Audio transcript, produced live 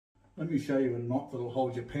Let me show you a knot that'll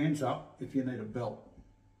hold your pants up if you need a belt.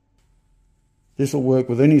 This will work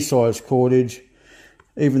with any size cordage,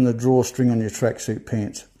 even the drawstring on your tracksuit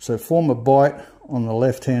pants. So form a bite on the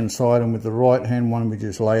left hand side, and with the right hand one we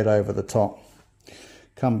just lay it over the top.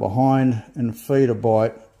 Come behind and feed a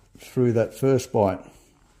bite through that first bite.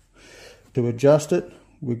 To adjust it,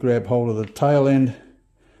 we grab hold of the tail end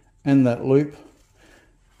and that loop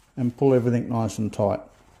and pull everything nice and tight.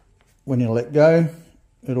 When you let go,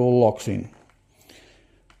 it all locks in.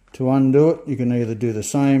 To undo it, you can either do the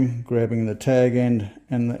same, grabbing the tag end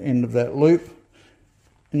and the end of that loop,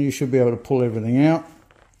 and you should be able to pull everything out.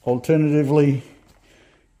 Alternatively,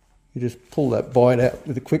 you just pull that bite out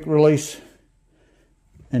with a quick release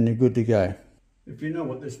and you're good to go. If you know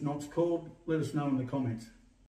what this knot's called, let us know in the comments.